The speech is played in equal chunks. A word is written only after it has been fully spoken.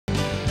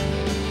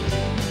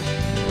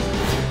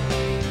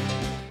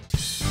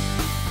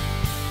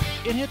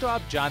इन्हें तो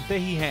आप जानते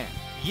ही हैं।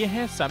 ये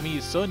हैं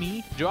समीर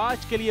सोनी, जो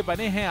आज के लिए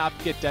बने हैं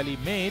आपके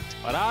टेलीमेट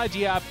और आज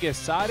ये आपके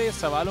सारे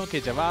सवालों के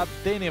जवाब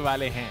देने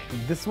वाले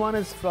हैं। This one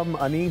is from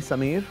Ani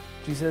Samir.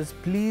 She says,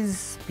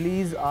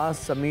 please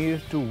ask Samir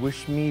to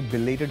wish me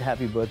belated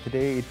happy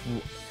birthday.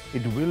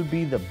 It will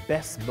be the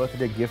best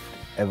birthday gift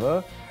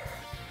ever.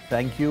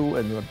 Thank you,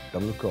 and your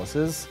double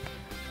crosses.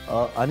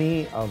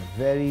 Ani, a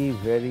very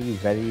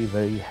happy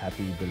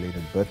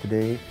belated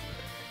birthday.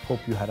 Hope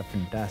you had a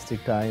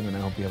fantastic time, and I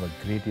hope you have a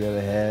great year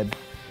ahead.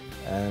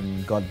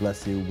 And God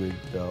bless you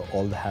with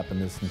all the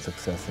happiness and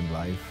success in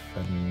life.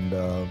 And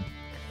a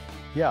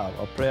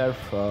prayer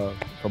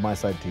from my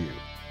side to you.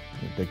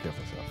 Take care of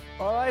yourself.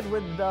 All right,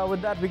 with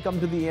that, we come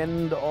to the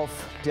end of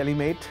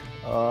Telemate.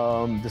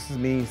 This is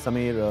me,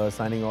 Samir,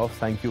 signing off.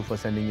 Thank you for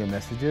sending your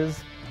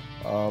messages,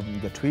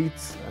 your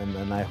tweets,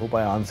 and I hope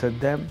I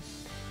answered them.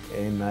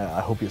 And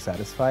I hope you're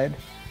satisfied.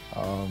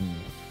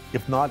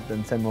 If not,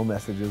 then send more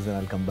messages and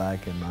I'll come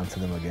back and answer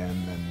them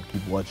again. And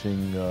keep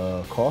watching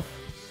Cough.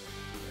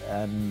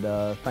 And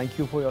thank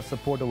you for your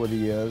support over the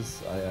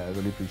years. I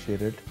really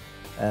appreciate it.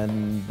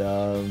 And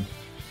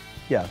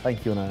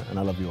thank you, and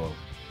I love you all.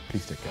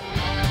 Please take care.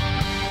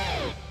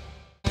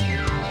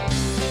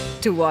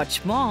 To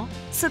watch more,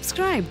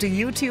 subscribe to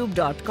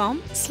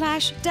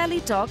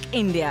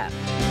youtube.com/TellyTalkIndia.